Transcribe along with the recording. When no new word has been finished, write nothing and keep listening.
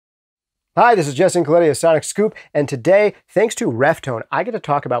Hi, this is Justin Colletti of Sonic Scoop, and today, thanks to Reftone, I get to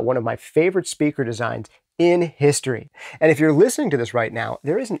talk about one of my favorite speaker designs in history. And if you're listening to this right now,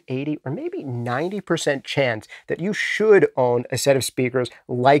 there is an 80 or maybe 90% chance that you should own a set of speakers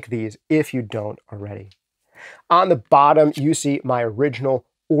like these if you don't already. On the bottom, you see my original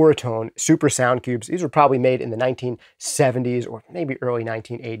Auratone Super Sound Cubes. These were probably made in the 1970s or maybe early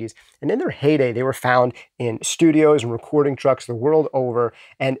 1980s. And in their heyday, they were found in studios and recording trucks the world over.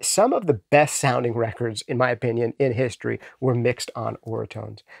 And some of the best sounding records, in my opinion, in history were mixed on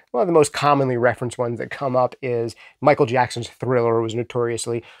Auratones. One of the most commonly referenced ones that come up is Michael Jackson's Thriller was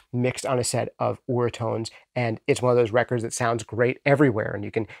notoriously mixed on a set of Auratones. And it's one of those records that sounds great everywhere. And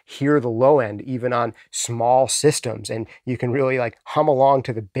you can hear the low end even on small systems. And you can really like hum along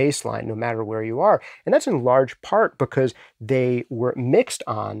to the bass line no matter where you are. And that's in large part because they were mixed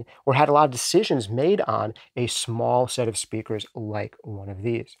on or had a lot of decisions made on a small set of speakers like one of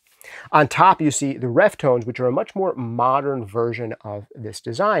these. On top, you see the Reftones, which are a much more modern version of this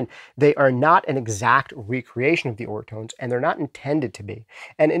design. They are not an exact recreation of the Auratones, and they're not intended to be.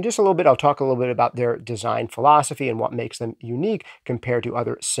 And in just a little bit, I'll talk a little bit about their design philosophy and what makes them unique compared to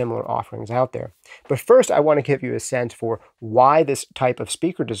other similar offerings out there. But first, I want to give you a sense for why this type of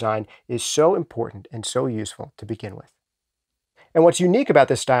speaker design is so important and so useful to begin with. And what's unique about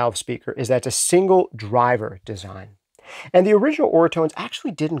this style of speaker is that it's a single driver design. And the original Auratones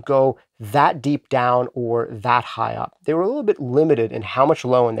actually didn't go that deep down or that high up. They were a little bit limited in how much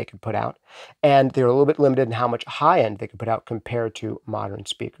low end they could put out, and they were a little bit limited in how much high end they could put out compared to modern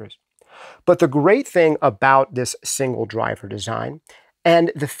speakers. But the great thing about this single driver design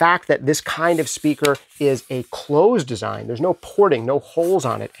and the fact that this kind of speaker is a closed design, there's no porting, no holes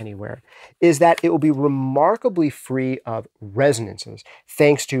on it anywhere, is that it will be remarkably free of resonances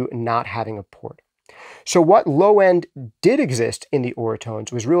thanks to not having a port. So what low end did exist in the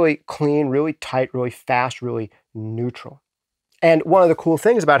Auratones was really clean, really tight, really fast, really neutral. And one of the cool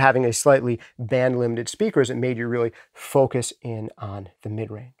things about having a slightly band-limited speaker is it made you really focus in on the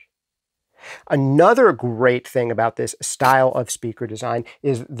mid-range. Another great thing about this style of speaker design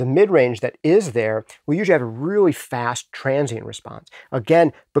is the mid-range that is there will usually have a really fast transient response.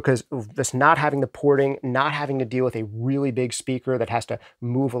 Again, because of this not having the porting, not having to deal with a really big speaker that has to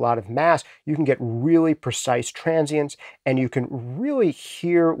move a lot of mass, you can get really precise transients and you can really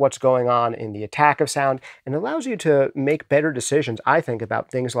hear what's going on in the attack of sound, and allows you to make better decisions, I think,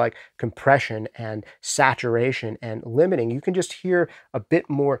 about things like compression and saturation and limiting. You can just hear a bit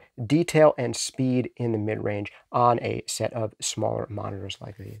more detail and speed in the mid-range on a set of smaller monitors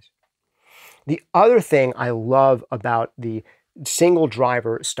like these. The other thing I love about the single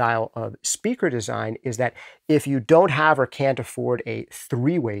driver style of speaker design is that if you don't have or can't afford a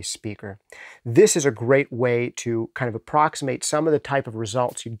three-way speaker, this is a great way to kind of approximate some of the type of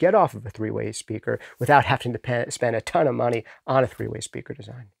results you'd get off of a three-way speaker without having to spend a ton of money on a three-way speaker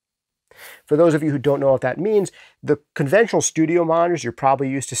design. For those of you who don't know what that means, the conventional studio monitors you're probably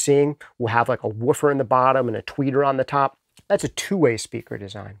used to seeing will have like a woofer in the bottom and a tweeter on the top. That's a two-way speaker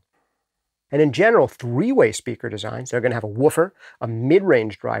design. And in general, three-way speaker designs, they're going to have a woofer, a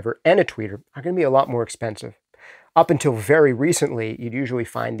mid-range driver, and a tweeter, are going to be a lot more expensive. Up until very recently, you'd usually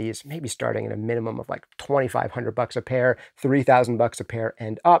find these maybe starting at a minimum of like $2,500 a pair, $3,000 a pair,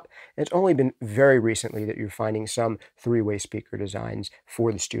 and up. And it's only been very recently that you're finding some three-way speaker designs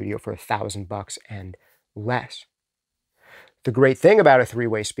for the studio for $1,000 and less. The great thing about a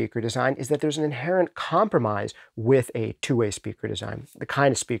three-way speaker design is that there's an inherent compromise with a two-way speaker design, the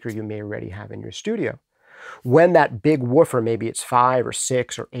kind of speaker you may already have in your studio. When that big woofer, maybe it's 5 or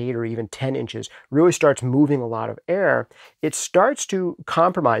 6 or 8 or even 10 inches, really starts moving a lot of air, it starts to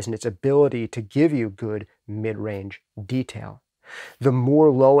compromise in its ability to give you good mid-range detail. The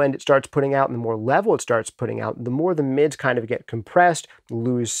more low end it starts putting out and the more level it starts putting out, the more the mids kind of get compressed,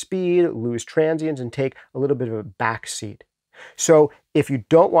 lose speed, lose transients, and take a little bit of a back seat. So if you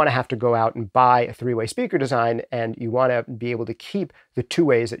don't want to have to go out and buy a three-way speaker design and you want to be able to keep the two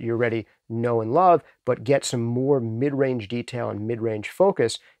ways that you already know and love, but get some more mid-range detail and mid-range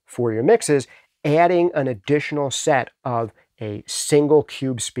focus for your mixes, adding an additional set of a single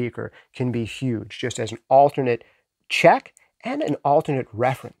cube speaker can be huge, just as an alternate check and an alternate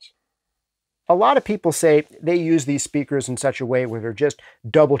reference. A lot of people say they use these speakers in such a way where they're just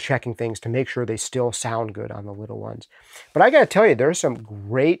double checking things to make sure they still sound good on the little ones. But I got to tell you, there are some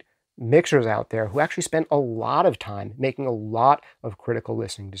great mixers out there who actually spend a lot of time making a lot of critical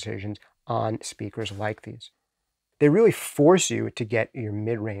listening decisions on speakers like these. They really force you to get your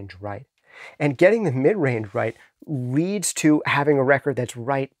mid-range right. And getting the mid-range right leads to having a record that's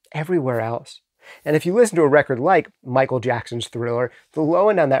right everywhere else. And if you listen to a record like Michael Jackson's Thriller, the low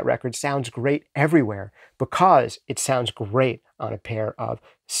end on that record sounds great everywhere because it sounds great on a pair of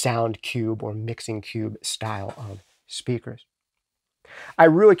sound cube or mixing cube style of speakers. I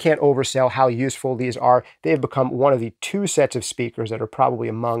really can't oversell how useful these are. They have become one of the two sets of speakers that are probably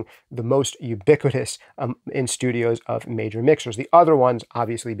among the most ubiquitous in studios of major mixers. The other ones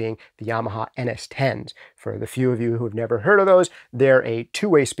obviously being the Yamaha NS10s. For the few of you who have never heard of those, they're a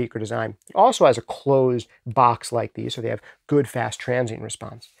two-way speaker design. It also has a closed box like these, so they have good fast transient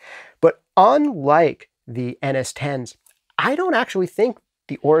response. But unlike the NS10s, I don't actually think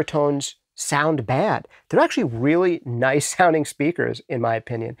the Auratones sound bad. They're actually really nice sounding speakers, in my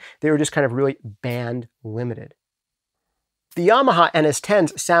opinion. They were just kind of really band limited. The Yamaha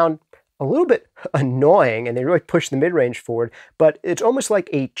NS10s sound a little bit annoying, and they really push the mid-range forward, but it's almost like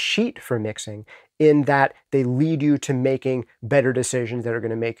a cheat for mixing in that they lead you to making better decisions that are going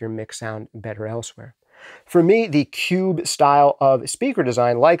to make your mix sound better elsewhere. For me, the cube style of speaker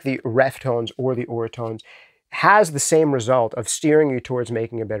design, like the Reftones or the Auratones, has the same result of steering you towards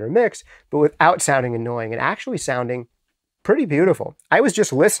making a better mix, but without sounding annoying and actually sounding pretty beautiful. I was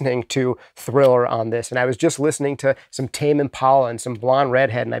just listening to Thriller on this, and I was just listening to some Tame Impala and some Blonde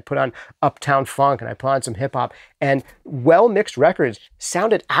Redhead, and I put on Uptown Funk, and I put on some hip-hop, and well-mixed records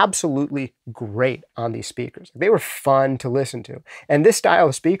sounded absolutely great on these speakers. They were fun to listen to. And this style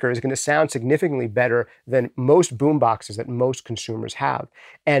of speaker is going to sound significantly better than most boomboxes that most consumers have.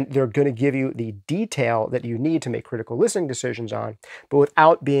 And they're going to give you the detail that you need to make critical listening decisions on, but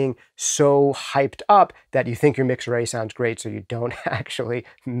without being so hyped up that you think your mix already sounds great, so you don't actually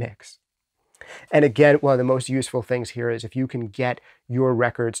mix. And again, one of the most useful things here is if you can get your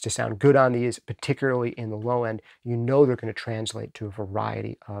records to sound good on these, particularly in the low end, you know they're going to translate to a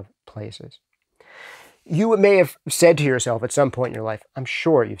variety of places. You may have said to yourself at some point in your life, I'm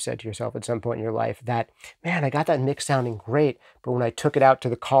sure you've said to yourself at some point in your life that, man, I got that mix sounding great, but when I took it out to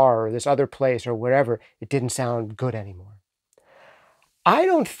the car or this other place or wherever, it didn't sound good anymore. I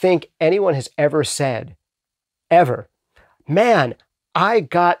don't think anyone has ever said, ever, man, I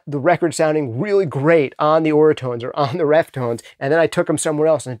got the record sounding really great on the Auratones or on the Reftones, and then I took them somewhere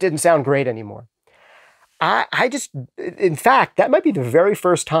else and it didn't sound great anymore. In fact, that might be the very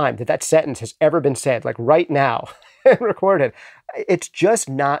first time that that sentence has ever been said, like right now, recorded. It's just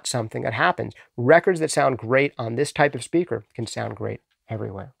not something that happens. Records that sound great on this type of speaker can sound great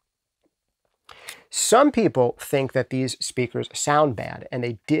everywhere. Some people think that these speakers sound bad, and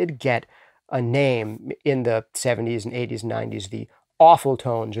they did get a name in the 70s and 80s and 90s, the awful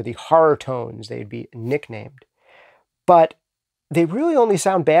tones or the horror tones, they'd be nicknamed. But they really only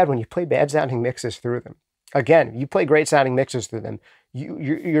sound bad when you play bad sounding mixes through them. Again, you play great sounding mixes through them,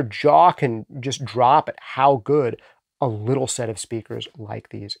 your jaw can just drop at how good a little set of speakers like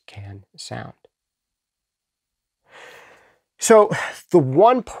these can sound. So the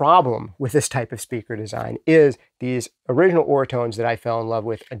one problem with this type of speaker design is these original Auratones that I fell in love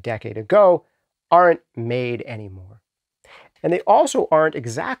with a decade ago aren't made anymore. And they also aren't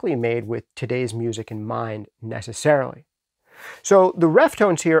exactly made with today's music in mind necessarily. So the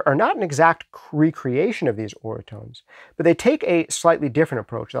Reftones here are not an exact recreation of these Auratones, but they take a slightly different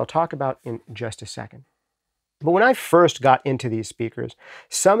approach that I'll talk about in just a second. But when I first got into these speakers,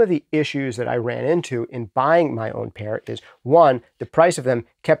 some of the issues that I ran into in buying my own pair is, one, the price of them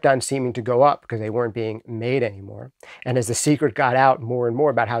kept on seeming to go up because they weren't being made anymore. And as the secret got out more and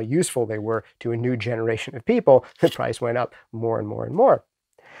more about how useful they were to a new generation of people, the price went up more and more and more.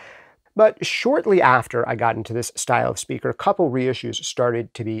 But shortly after I got into this style of speaker, a couple reissues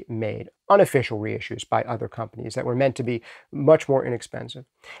started to be made, unofficial reissues by other companies that were meant to be much more inexpensive.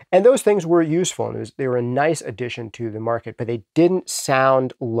 And those things were useful, and they were a nice addition to the market, but they didn't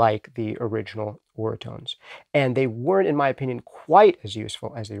sound like the original Auratones. And they weren't, in my opinion, quite as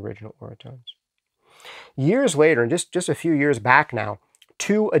useful as the original Auratones. Years later, and just a few years back now,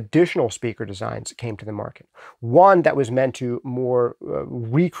 two additional speaker designs came to the market. One that was meant to more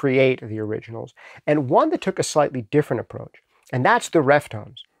recreate the originals, and one that took a slightly different approach, and that's the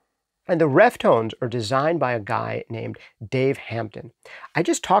Reftones. And the Reftones are designed by a guy named Dave Hampton. I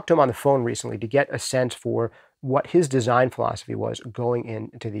just talked to him on the phone recently to get a sense for what his design philosophy was going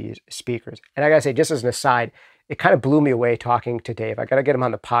into these speakers. And I gotta say, just as an aside, it kind of blew me away talking to Dave. I got to get him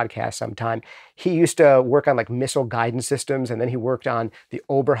on the podcast sometime. He used to work on like missile guidance systems, and then he worked on the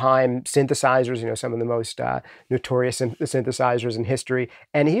Oberheim synthesizers, you know, some of the most notorious synthesizers in history.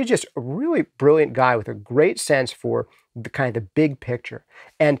 And he's just a really brilliant guy with a great sense for the kind of the big picture.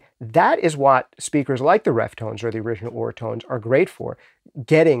 And that is what speakers like the Reftones or the original Auratones are great for,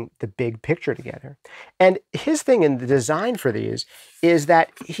 getting the big picture together. And his thing in the design for these is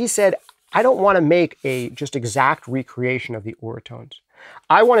that he said, I don't want to make a just exact recreation of the Auratones.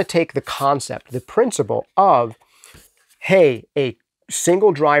 I want to take the concept, the principle of, hey, a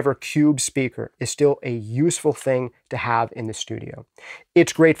single driver cube speaker is still a useful thing to have in the studio.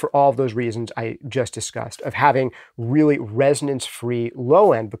 It's great for all of those reasons I just discussed, of having really resonance-free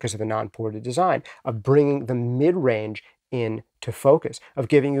low end because of the non-ported design, of bringing the mid-range into focus, of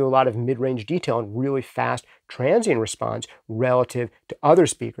giving you a lot of mid-range detail and really fast transient response relative to other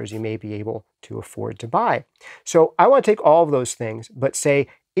speakers you may be able to afford to buy. So I want to take all of those things, but say,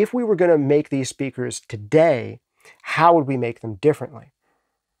 if we were going to make these speakers today, how would we make them differently?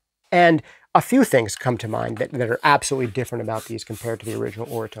 And a few things come to mind that are absolutely different about these compared to the original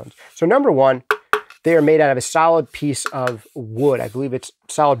Auratones. So number one, they are made out of a solid piece of wood. I believe it's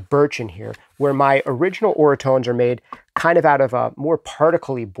solid birch in here, where my original Auratones are made kind of out of a more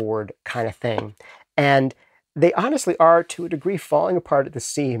particle-y board kind of thing. And they honestly are, to a degree, falling apart at the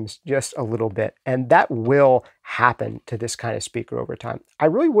seams just a little bit. And that will happen to this kind of speaker over time. I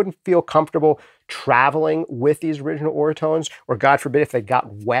really wouldn't feel comfortable traveling with these original Auratones, or God forbid, if they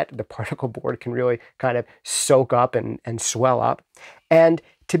got wet, the particle board can really kind of soak up and swell up. And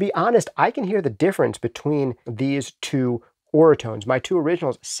to be honest, I can hear the difference between these two Auratones. My two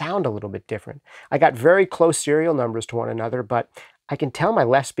originals sound a little bit different. I got very close serial numbers to one another, but I can tell my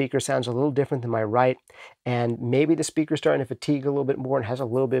left speaker sounds a little different than my right, and maybe the speaker's starting to fatigue a little bit more and has a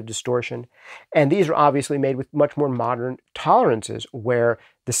little bit of distortion. And these are obviously made with much more modern tolerances, where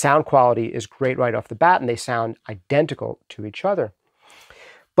the sound quality is great right off the bat and they sound identical to each other.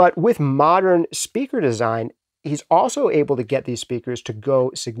 But with modern speaker design, he's also able to get these speakers to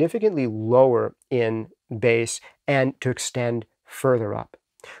go significantly lower in bass and to extend further up.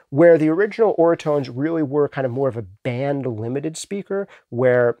 Where the original Auratones really were kind of more of a band-limited speaker,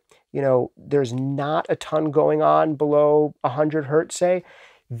 where, you know, there's not a ton going on below 100 hertz, say,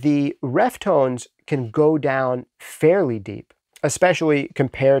 the Reftones can go down fairly deep, especially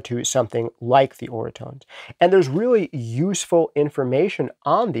compared to something like the Auratones. And there's really useful information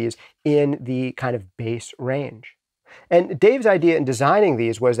on these in the kind of bass range. And Dave's idea in designing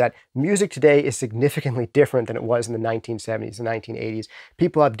these was that music today is significantly different than it was in the 1970s and 1980s.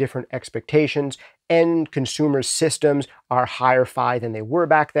 People have different expectations, and consumer systems are higher fi than they were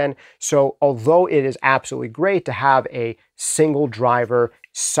back then. So although it is absolutely great to have a single driver,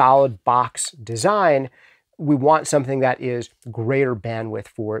 solid box design, we want something that is greater bandwidth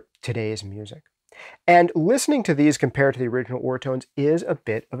for today's music. And listening to these compared to the original Auratones is a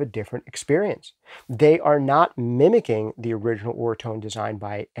bit of a different experience. They are not mimicking the original Auratone design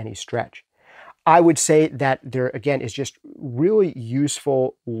by any stretch. I would say that there, again, is just really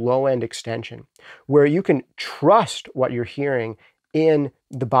useful low-end extension, where you can trust what you're hearing in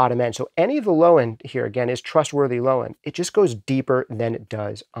the bottom end. So any of the low end here, again, is trustworthy low end. It just goes deeper than it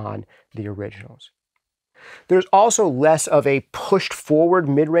does on the originals. There's also less of a pushed forward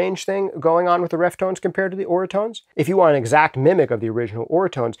mid-range thing going on with the Reftones compared to the Auratones. If you want an exact mimic of the original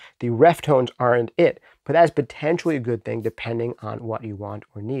Auratones, the Reftones aren't it, but that's potentially a good thing depending on what you want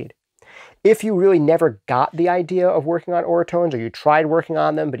or need. If you really never got the idea of working on Auratones, or you tried working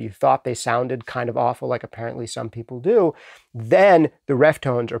on them but you thought they sounded kind of awful, like apparently some people do, then the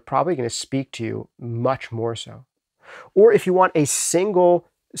Reftones are probably going to speak to you much more so. Or if you want a single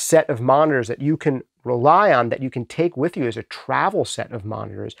set of monitors that you can rely on, that you can take with you as a travel set of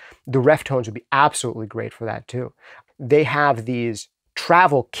monitors, the Reftones would be absolutely great for that too. They have these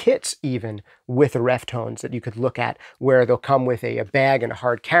travel kits even with the Reftones that you could look at, where they'll come with a bag and a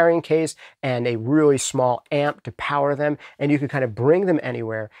hard carrying case and a really small amp to power them, and you can kind of bring them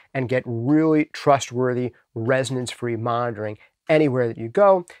anywhere and get really trustworthy resonance-free monitoring anywhere that you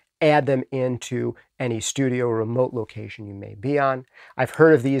go. Add them into any studio or remote location you may be on. I've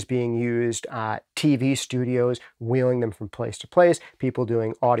heard of these being used, TV studios, wheeling them from place to place, people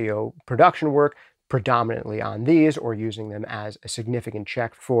doing audio production work predominantly on these, or using them as a significant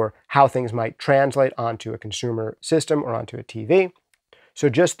check for how things might translate onto a consumer system or onto a TV. So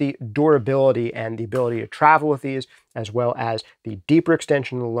just the durability and the ability to travel with these, as well as the deeper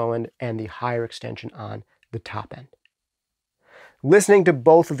extension on the low end and the higher extension on the top end. Listening to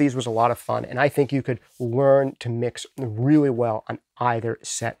both of these was a lot of fun, and I think you could learn to mix really well on either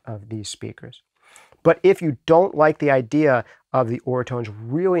set of these speakers. But if you don't like the idea of the Auratones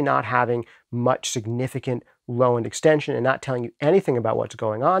really not having much significant low-end extension and not telling you anything about what's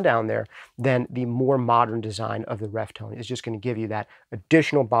going on down there, then the more modern design of the Reftone is just going to give you that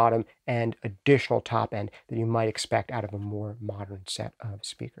additional bottom and additional top end that you might expect out of a more modern set of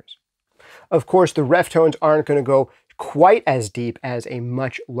speakers. Of course, the Reftones aren't going to go quite as deep as a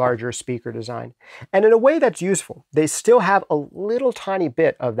much larger speaker design. And in a way that's useful. They still have a little tiny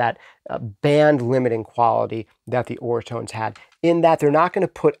bit of that band limiting quality that the Auratones had, in that they're not going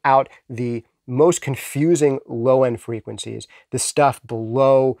to put out the most confusing low-end frequencies, the stuff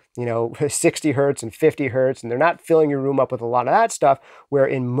below, 60 hertz and 50 hertz, and they're not filling your room up with a lot of that stuff, where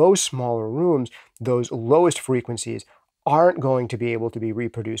in most smaller rooms, those lowest frequencies aren't going to be able to be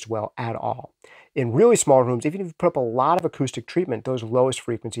reproduced well at all. In really small rooms, even if you put up a lot of acoustic treatment, those lowest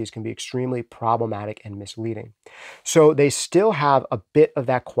frequencies can be extremely problematic and misleading. So they still have a bit of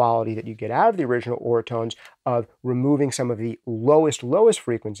that quality that you get out of the original Auratones, of removing some of the lowest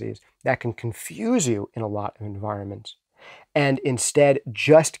frequencies that can confuse you in a lot of environments, and instead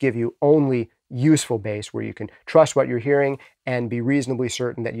just give you only useful bass where you can trust what you're hearing and be reasonably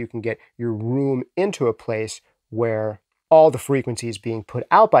certain that you can get your room into a place where all the frequencies being put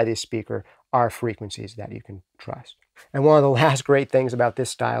out by this speaker are frequencies that you can trust. And one of the last great things about this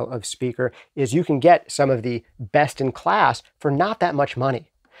style of speaker is you can get some of the best in class for not that much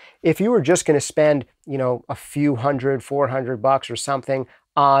money. If you were just going to spend, a few $100, $400 or something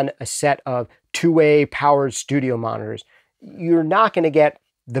on a set of two-way powered studio monitors, you're not going to get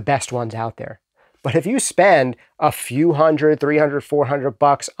the best ones out there. But if you spend a few $100, $300,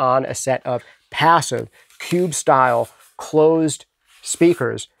 $400 on a set of passive, cube style, closed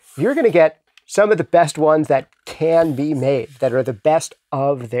speakers, you're going to get some of the best ones that can be made, that are the best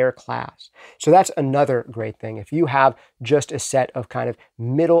of their class. So that's another great thing. If you have just a set of kind of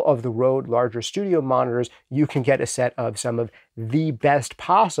middle of the road larger studio monitors, you can get a set of some of the best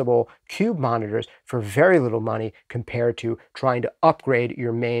possible cube monitors for very little money, compared to trying to upgrade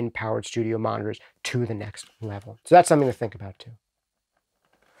your main powered studio monitors to the next level. So that's something to think about too.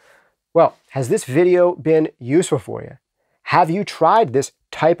 Well, has this video been useful for you? Have you tried this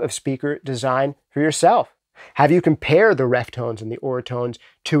type of speaker design for yourself? Have you compared the Reftones and the Auratones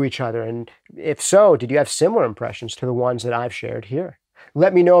to each other? And if so, did you have similar impressions to the ones that I've shared here?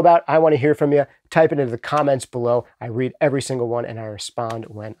 Let me know about it. I want to hear from you. Type it into the comments below. I read every single one and I respond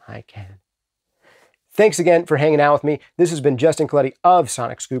when I can. Thanks again for hanging out with me. This has been Justin Colletti of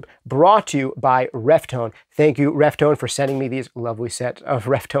Sonic Scoop, brought to you by Reftone. Thank you, Reftone, for sending me these lovely sets of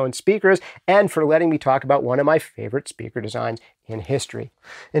Reftone speakers and for letting me talk about one of my favorite speaker designs in history.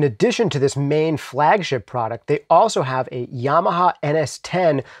 In addition to this main flagship product, they also have a Yamaha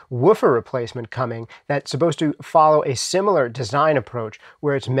NS10 woofer replacement coming that's supposed to follow a similar design approach,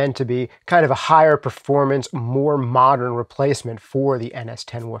 where it's meant to be kind of a higher performance, more modern replacement for the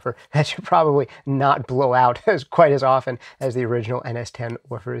NS10 woofer that should probably not blow out quite as often as the original NS10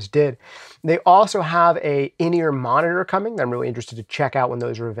 woofers did. They also have a in-ear monitor coming that I'm really interested to check out when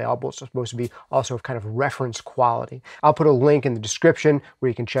those are available. It's supposed to be also of kind of reference quality. I'll put a link in the description where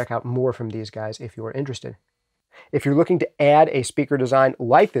you can check out more from these guys if you are interested. If you're looking to add a speaker design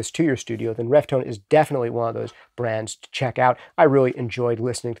like this to your studio, then Reftone is definitely one of those brands to check out. I really enjoyed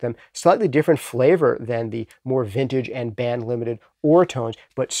listening to them. Slightly different flavor than the more vintage and band-limited Auratones,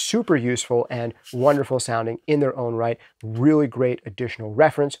 but super useful and wonderful sounding in their own right. Really great additional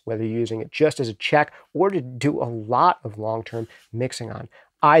reference, whether you're using it just as a check or to do a lot of long-term mixing on.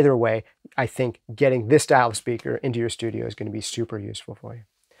 Either way, I think getting this style of speaker into your studio is going to be super useful for you.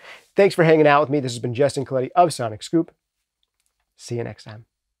 Thanks for hanging out with me. This has been Justin Colletti of Sonic Scoop. See you next time.